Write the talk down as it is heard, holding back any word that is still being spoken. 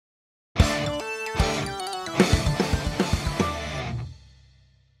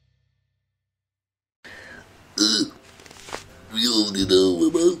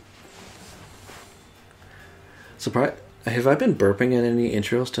Surprise! Have I been burping in any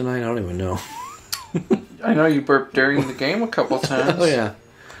intros tonight? I don't even know. I know you burped during the game a couple times. Oh yeah.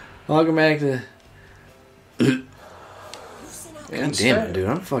 Welcome back to. God damn it, dude!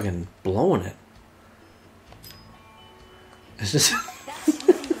 I'm fucking blowing it. It's just.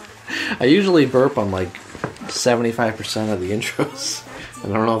 I usually burp on like 75% of the intros. I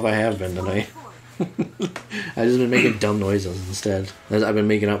don't know if I have been tonight. I've just been making dumb noises instead. I've been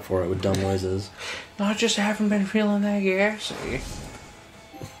making up for it with dumb noises. No, I just haven't been feeling that gassy.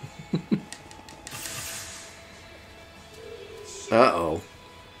 Uh-oh.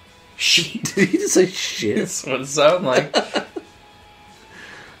 Shit. Did he just say shit? That's what it sounded like.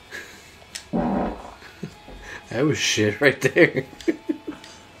 That was shit right there.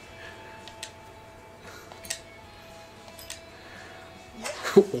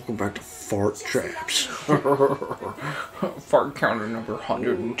 Welcome back to Fart Traps. Fart counter number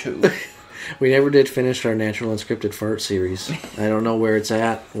 102. We never did finish our natural unscripted fart series. I don't know where it's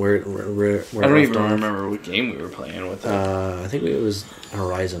at. Where I don't even remember what game we were playing with it. I think it was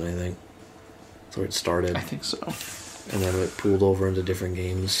Horizon, I think. That's where it started. I think so. And then it pooled over into different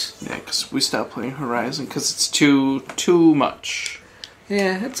games. Yeah, because we stopped playing Horizon because it's too much.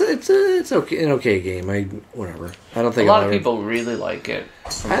 Yeah, it's okay, an okay game. Whatever. I don't think a lot of people really like it.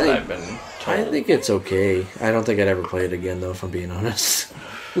 From what I've been told. I think it's okay. I don't think I'd ever play it again, though. If I'm being honest,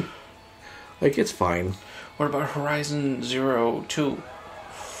 like it's fine. What about Horizon 2?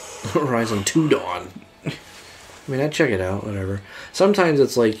 Horizon 2 Dawn. I mean, I'd check it out. Whatever. Sometimes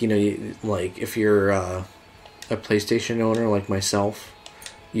it's like like if you're a PlayStation owner like myself,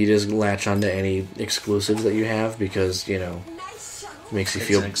 you just latch onto any exclusives that you have because it makes you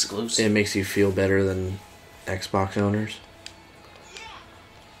feel exclusive. It makes you feel better than Xbox owners.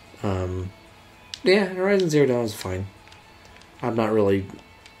 Yeah, Horizon Zero Dawn is fine. I'm not really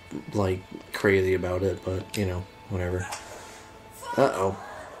like crazy about it, but whatever.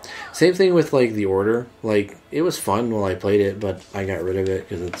 Same thing with like The Order. Like it was fun while I played it, but I got rid of it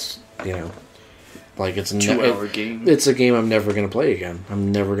because it's like it's a 2-hour game. It's a game I'm never gonna play again.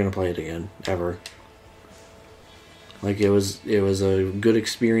 I'm never gonna play it again ever. Like it was a good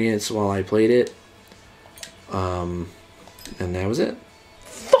experience while I played it, and that was it.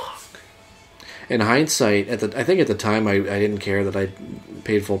 Fuck. In hindsight, I think at the time I didn't care that I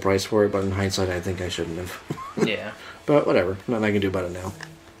paid full price for it, but in hindsight I think I shouldn't have. Yeah. But whatever, nothing I can do about it now.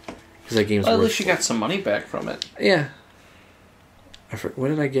 Because that game's at least you got some money back from it. Yeah. What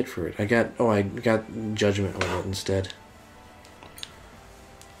did I get for it? I got Judgment with it instead.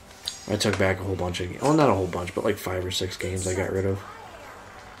 I took back a whole bunch of games. Well, not a whole bunch, but like 5 or 6 games I got rid of.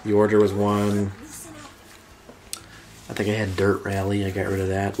 The Order was one. I think I had Dirt Rally. I got rid of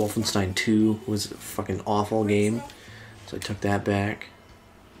that. Wolfenstein 2 was a fucking awful game. So I took that back.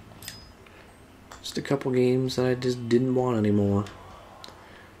 Just a couple games that I just didn't want anymore.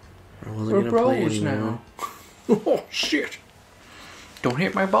 I wasn't going to play anymore. Oh, shit. Don't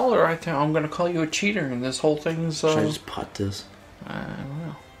hit my baller right there. I'm going to call you a cheater and this whole thing's... Should I just putt this? I don't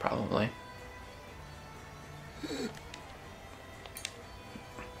know. Probably.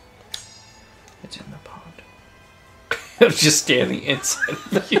 It's in the pond. I was just standing inside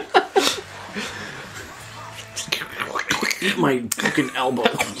of you. My fucking elbow.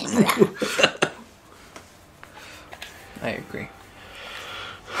 I agree.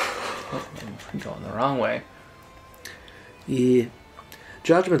 Oh, I'm going the wrong way. Yeah.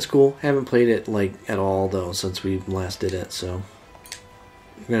 Judgment's cool. Haven't played it like at all though since we last did it, so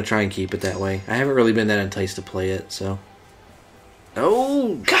I'm gonna try and keep it that way. I haven't really been that enticed to play it, so.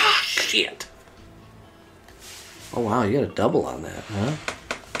 Oh gosh, shit! Oh wow, you got a double on that, huh?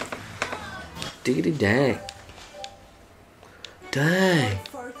 Diggity dang. Dang.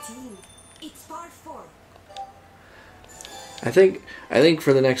 I think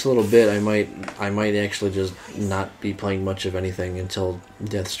for the next little bit I might actually just not be playing much of anything until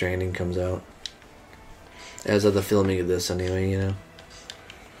Death Stranding comes out. As of the filming of this anyway,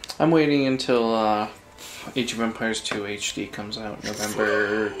 I'm waiting until Age of Empires 2 HD comes out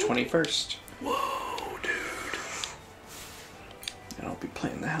November 21st. Whoa, dude. And I'll be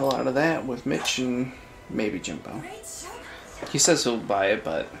playing the hell out of that with Mitch and maybe Jimbo. He says he'll buy it,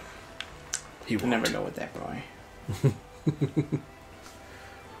 but you never know with that boy.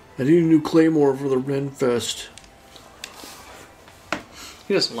 I need a new Claymore for the Renfest.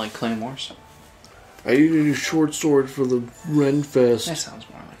 He doesn't like Claymores. I need a new short sword for the Renfest. That sounds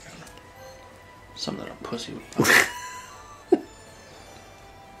more like something a pussy would buy.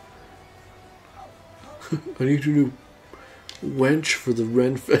 I need a new wench for the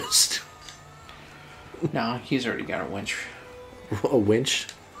Renfest. No, he's already got a wench. A winch?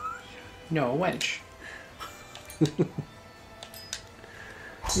 No, a wench.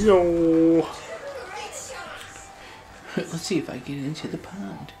 Yo. Let's see if I get into the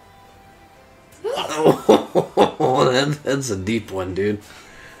pond. Oh, that's a deep one, dude.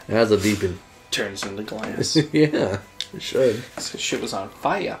 That's a deep one. Turns into glass. Yeah, it should. This shit was on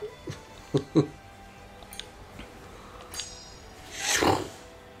fire.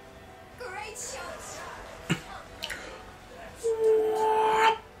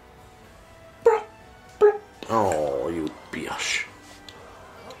 Oh, you bitch.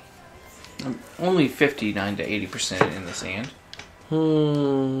 I'm only 59 to 80% in the sand.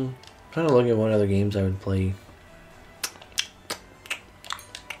 Trying to look at what other games I would play.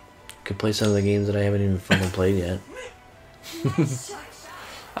 Could play some of the games that I haven't even fucking played yet.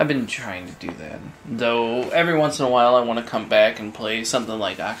 I've been trying to do that. Though, every once in a while I want to come back and play something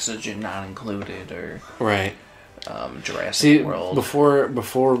like Oxygen Not Included or Right. Jurassic World. Before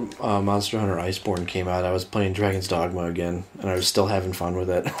Monster Hunter Iceborne came out, I was playing Dragon's Dogma again, and I was still having fun with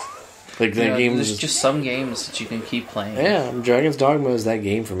it. Like that game. There's just some games that you can keep playing. Yeah, Dragon's Dogma is that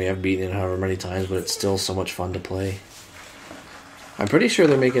game for me. I've beaten it however many times, but it's still so much fun to play. I'm pretty sure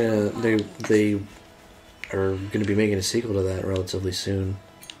they're making they are going to be making a sequel to that relatively soon.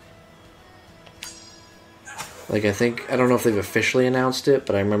 Like I don't know if they've officially announced it,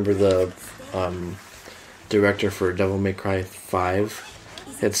 but I remember the director for Devil May Cry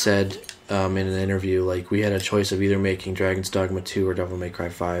 5 had said in an interview, like, we had a choice of either making Dragon's Dogma 2 or Devil May Cry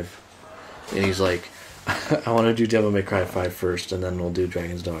 5. And he's like, I want to do Devil May Cry 5 first, and then we'll do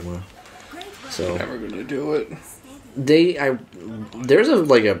Dragon's Dogma. So never gonna do it. There's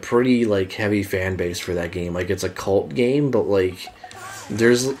a pretty like heavy fan base for that game. Like it's a cult game, but like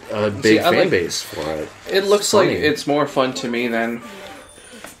there's a big fan base for it. It looks like it's more fun to me than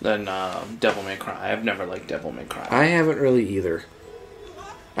Devil May Cry. I've never liked Devil May Cry. I haven't really either.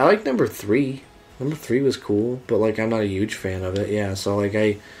 I like number 3. Number 3 was cool, but like I'm not a huge fan of it. Yeah, so like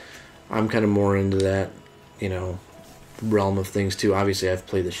I'm kind of more into that, realm of things too. Obviously, I've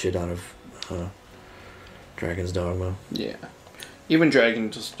played the shit out of Dragon's Dogma. Yeah, even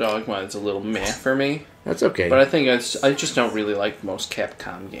Dragon's Dogma is a little meh for me. That's okay. But I think I just don't really like most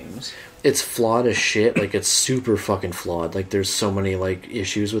Capcom games. It's flawed as shit. Like it's super fucking flawed. Like there's so many like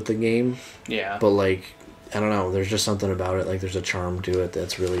issues with the game. Yeah. But like I don't know. There's just something about it. Like there's a charm to it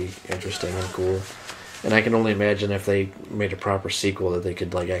that's really interesting and cool. And I can only imagine if they made a proper sequel that they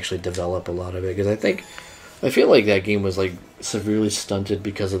could like actually develop a lot of it. Because I feel like that game was like severely stunted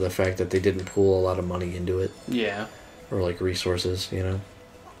because of the fact that they didn't pool a lot of money into it. Yeah. Or like resources, It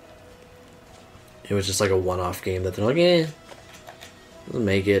was just like a one-off game that they're like, we'll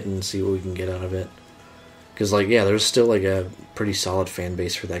make it and see what we can get out of it. Because like, yeah, there's still like a pretty solid fan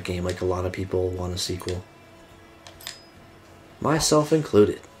base for that game. Like a lot of people want a sequel. Myself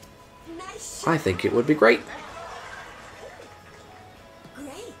included. I think it would be great.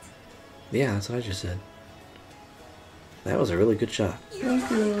 Great. Yeah, that's what I just said. That was a really good shot.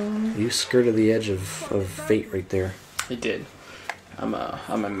 Thank you. You skirted the edge of fate right there. I did. I'm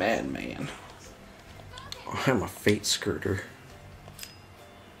a madman. I'm a fate skirter.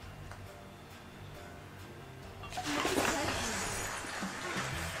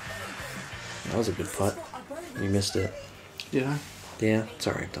 That was a good putt. You missed it. Did I? Yeah, it's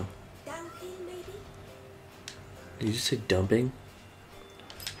alright though. Did you say dumping?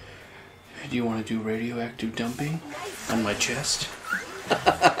 Do you want to do radioactive dumping on my chest? I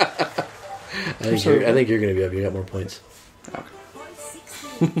think you're gonna be up. You got more points. Okay.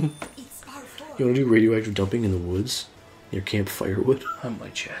 You want to do radioactive dumping in the woods? Your camp firewood? On my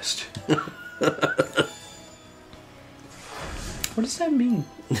chest. What does that mean?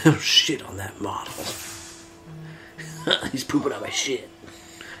 No shit on that model. He's pooping on my shit.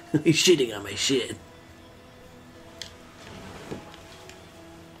 He's shitting on my shit.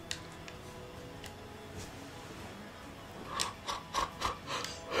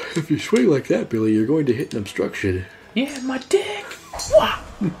 If you swing like that, Billy, you're going to hit an obstruction. Yeah, my dick. Wow.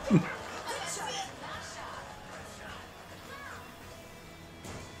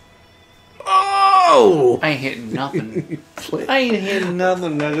 Oh! I ain't hitting nothing. I ain't hitting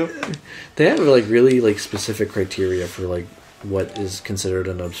nothing, nigga. They have like really like specific criteria for like what is considered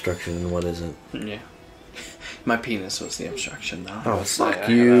an obstruction and what isn't. Yeah. My penis was the obstruction, though. Oh, fuck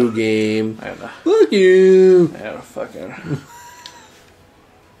you, game. I had a, Fuck you. I had a fucking...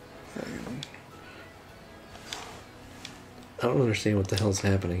 I don't understand what the hell's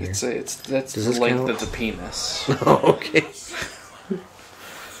happening here. That's Does the this length count? of the penis. Oh, okay.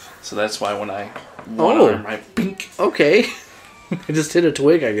 So that's why when I one arm, I pink. Okay. I just hit a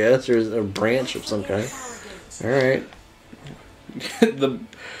twig, I guess, or a branch of some kind. All right. the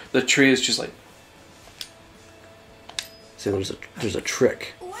tree is just like So there's a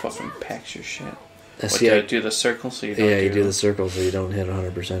trick. Fucking packs your shit. What, Do the circle so you don't you do the circle so you don't hit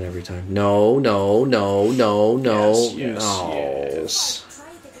 100% every time. No. Yes.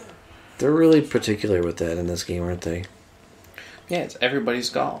 They're really particular with that in this game, aren't they? Yeah, it's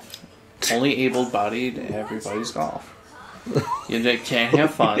everybody's golf. Only able-bodied, everybody's golf. You can't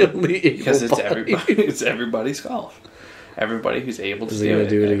have fun because it's everybody's golf. Everybody who's able to do it. Is he gonna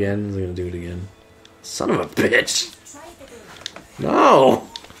do it again? Is he gonna do it again? Son of a bitch! No!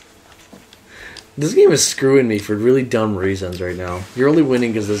 This game is screwing me for really dumb reasons right now. You're only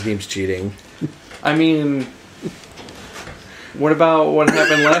winning because this game's cheating. I mean, what about what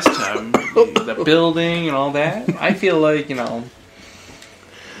happened last time? The building and all that? I feel like,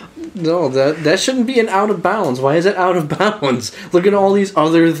 No, that shouldn't be an out of bounds. Why is it out of bounds? Look at all these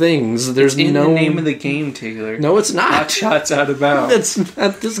other things. There's in the name of the game, Taylor. No, it's not. Hot shots out of bounds. That's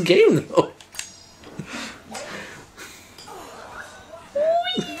not this game, though.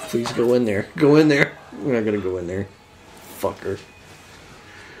 Please go in there. Go in there. We're not gonna go in there. Fucker.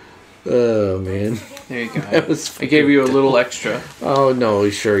 Oh, man. There you go. I gave you a little extra. Oh, no,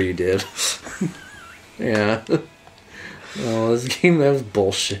 sure you did. Yeah. Oh, this game, that was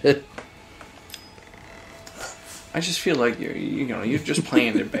bullshit. I just feel like you're just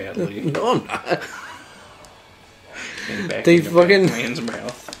playing it badly. No, I'm not. They fucking man's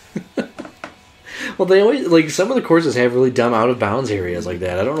mouth. Well, they always like some of the courses have really dumb out of bounds areas like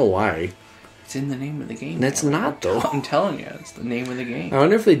that. I don't know why. It's in the name of the game. That's not though. I'm telling you, it's the name of the game. I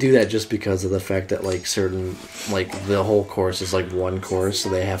wonder if they do that just because of the fact that like certain the whole course is like one course, so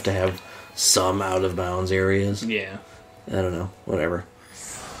they have to have some out of bounds areas. Yeah. I don't know. Whatever.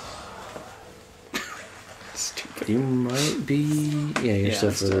 Stupid. You might be. Yeah, you're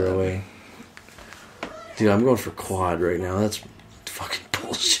still further away. Dude, I'm going for quad right now. That's fucking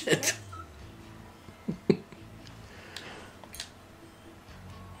bullshit.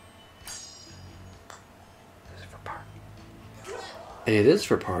 It is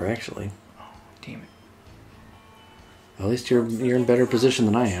for par, actually. Oh, damn it. At least you're in better position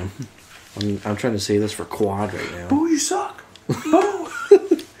than I am. I'm trying to say this for quad right now. Boo, you suck. Boo.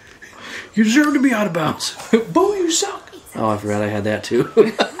 You deserve to be out of bounds. Boo, you suck. Oh, I forgot I had that too.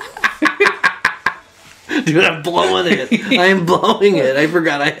 Dude, I'm blowing it. I am blowing it. I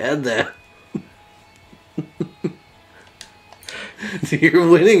forgot I had that. You're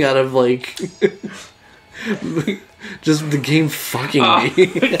winning out of like just the game fucking me.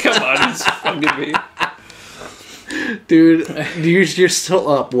 Come on, it's fucking me. Dude, you're still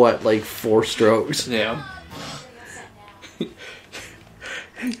up, what, like 4 strokes? Yeah.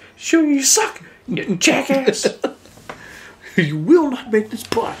 Sure, you suck, you jackass. You will not make this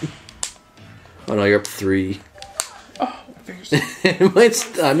putt. Oh no, you're up 3. Oh, my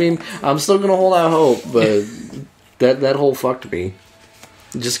fingers. I mean, I'm still gonna hold out hope, but that hole fucked me.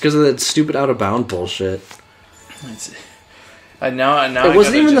 Just because of that stupid out of bound bullshit. Now it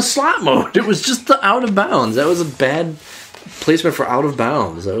wasn't even the slot mode. It was just the out of bounds. That was a bad placement for out of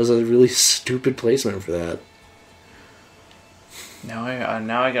bounds. That was a really stupid placement for that. Now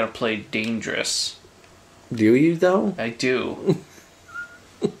I gotta play dangerous. Do you though? I do.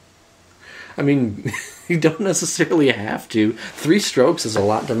 I mean, you don't necessarily have to. 3 strokes is a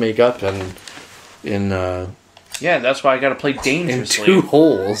lot to make up in yeah, that's why I gotta play dangerously. In 2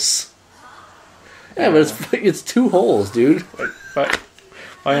 holes. Yeah, but it's 2 holes, dude. But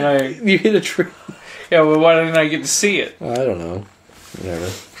why didn't I? You hit a tree. Yeah, well, why didn't I get to see it? I don't know. Whatever.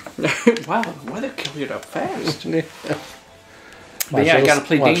 Wow, the weather killed it up fast. Yeah. But yeah, I gotta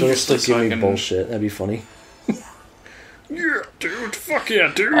play dangerously. So give me bullshit. That'd be funny. Yeah, dude. Fuck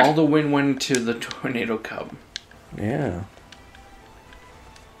yeah, dude. All the wind went to the tornado cub. Yeah.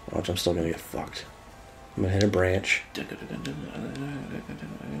 Watch, I'm still gonna get fucked. I'm gonna hit a branch. I'm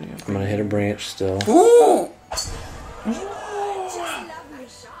gonna hit a branch still. Ooh!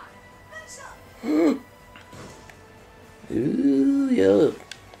 Ooh, yeah.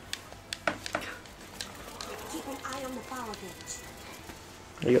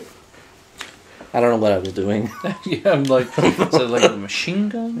 There you go. I don't know what I was doing. Yeah, I'm like, is it like a machine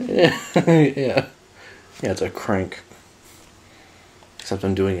gun? Yeah. Yeah, it's a crank. Except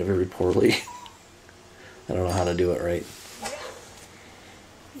I'm doing it very poorly. I don't know how to do it right.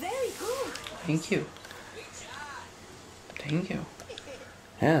 Very good. Thank you. Thank you.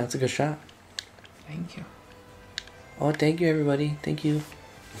 Yeah, that's a good shot. Thank you. Oh, thank you, everybody. Thank you.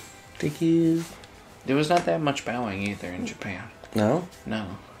 Thank you. There was not that much bowing either in Japan. No?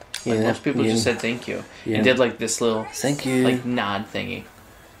 No. Like most people just said thank you. And did like this little thank you like nod thingy.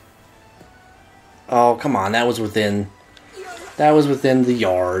 Oh, come on. That was within the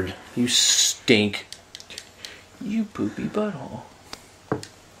yard. You stink. You poopy butthole.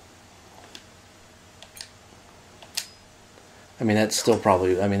 I mean, that's still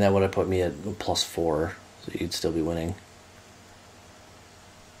probably... I mean, that would have put me at +4, so you'd still be winning.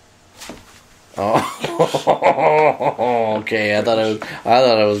 Oh, okay. I thought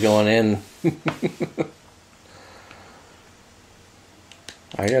I was going in.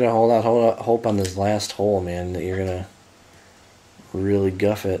 I gotta hold out hope on this last hole, man. That you're gonna really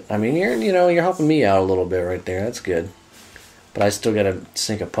guff it. I mean, you're helping me out a little bit right there. That's good. But I still gotta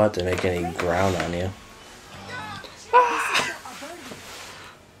sink a putt to make any ground on you.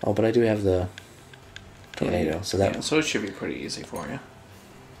 Oh, but I do have the tornado, so that. Yeah, so it should be pretty easy for you.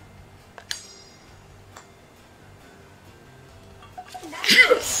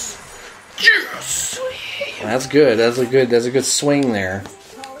 Yes! Yes! That's good. That's a good swing there.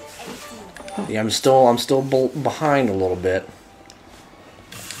 Yeah, I'm still behind a little bit.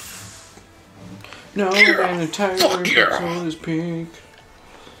 No, and the tiger is pink.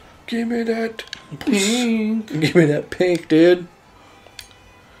 Give me that pink. Give me that pink, dude.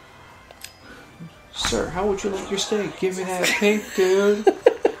 Sir, how would you like your steak? Give me that pink, dude.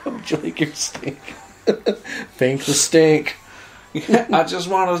 How would you like your steak? Thank the stink. I just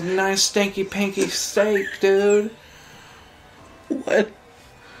want a nice stinky pinky steak, dude. What?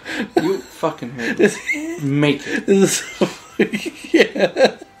 You fucking heard this. Make it. This is,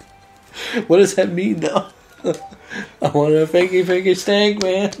 yeah. What does that mean, though? I want a pinky steak,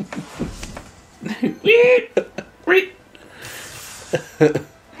 man.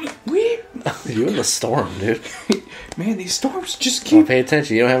 You in the storm, dude. Man, these storms just keep... Well, pay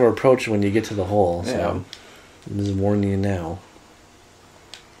attention. You don't have an approach when you get to the hole, so yeah. I'm just warning you now.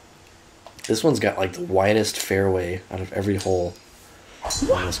 This one's got like the widest fairway out of every hole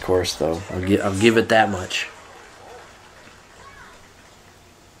on this course, though. I'll give it that much.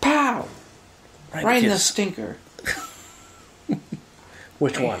 Pow! Right in the stinker.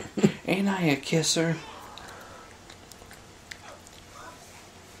 Which one? Ain't I a kisser?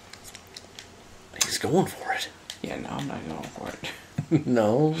 He's going for it. Yeah, no, I'm not going for it.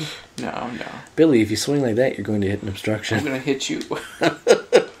 No. No. Billy, if you swing like that, you're going to hit an obstruction. I'm going to hit you.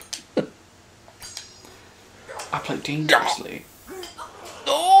 I play dangerously.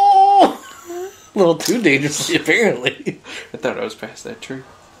 Oh! A little too dangerously, apparently. I thought I was past that tree.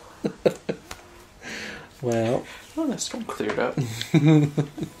 Well... Oh, that storm cleared up. I'm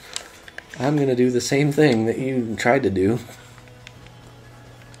going to do the same thing that you tried to do.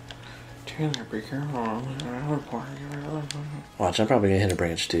 Taylor, be careful. Watch, I'm probably going to hit a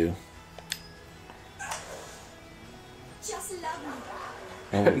branch, too.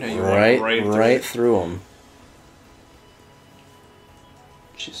 Oh, No, right through him.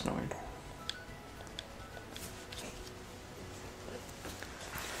 She's snoring.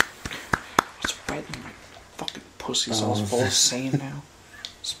 It's wet in my fucking pussy's all full of sand now.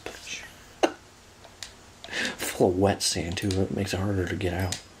 Splash. Full of wet sand, too. It makes it harder to get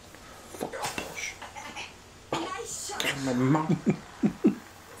out. Fucking push. Get in my mouth.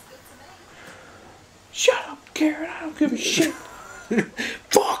 Shut up, Karen. I don't give a shit.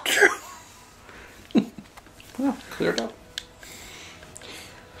 Fuck you. Well, cleared up.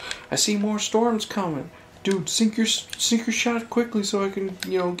 I see more storms coming. Dude, sink your shot quickly so I can,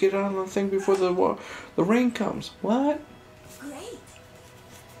 get on the thing before the rain comes. What? Great.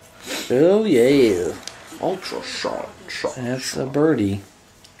 Oh, yeah. Ultra shot. That's a birdie.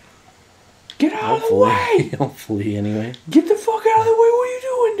 Get out of the way! Hopefully, anyway. Get the fuck out of the way. What are you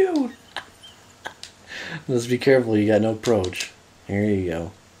doing, dude? Let's be careful. You got no approach. Here you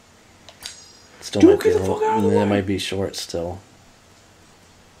go. Still Dude, might be get the fuck out of the way. That might be short still.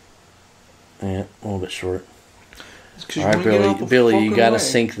 Yeah, a little bit short. All right, Billy, you gotta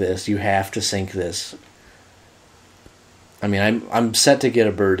sink this. You have to sink this. I mean, I'm set to get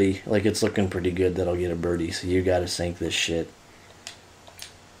a birdie. Like, it's looking pretty good that I'll get a birdie. So you gotta sink this shit.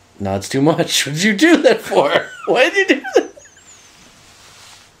 No, it's too much. What did you do that for? Why did you do that?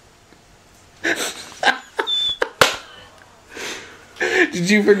 Did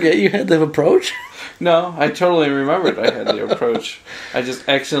you forget you had the approach? No, I totally remembered I had the approach. I just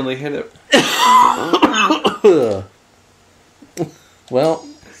accidentally hit it. Well,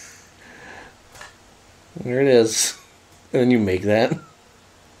 there it is. And then you make that.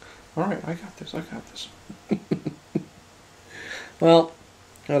 Alright, I got this. Well,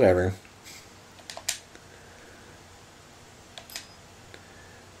 whatever.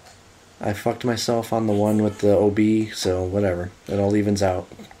 I fucked myself on the one with the OB, so whatever. It all evens out.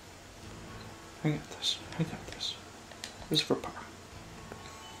 I got this. This is for par.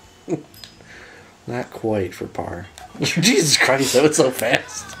 Not quite for par. Jesus Christ, that was so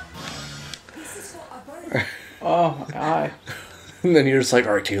fast. This is for a bird. Oh, aye. And then you're just like,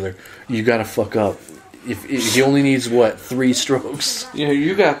 all right, Taylor, you gotta fuck up. If he only needs, what, 3 strokes? Yeah,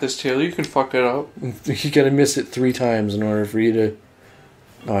 you got this, Taylor. You can fuck it up. You gotta miss it 3 times in order for you to...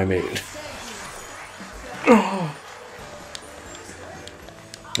 Oh, I made it.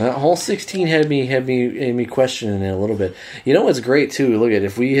 That whole 16 had me questioning it a little bit. You know what's great, too? Look at,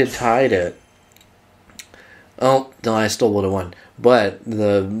 if we had tied it... Oh, no, I still would have won. But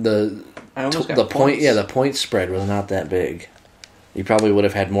the point spread was not that big. You probably would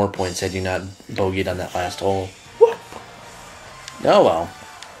have had more points had you not bogeyed on that last hole. What? Oh well.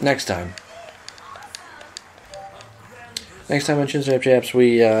 Next time. Next time on Chinstrap Chaps,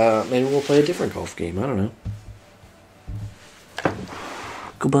 we maybe we'll play a different golf game. I don't know.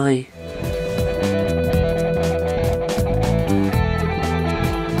 Goodbye.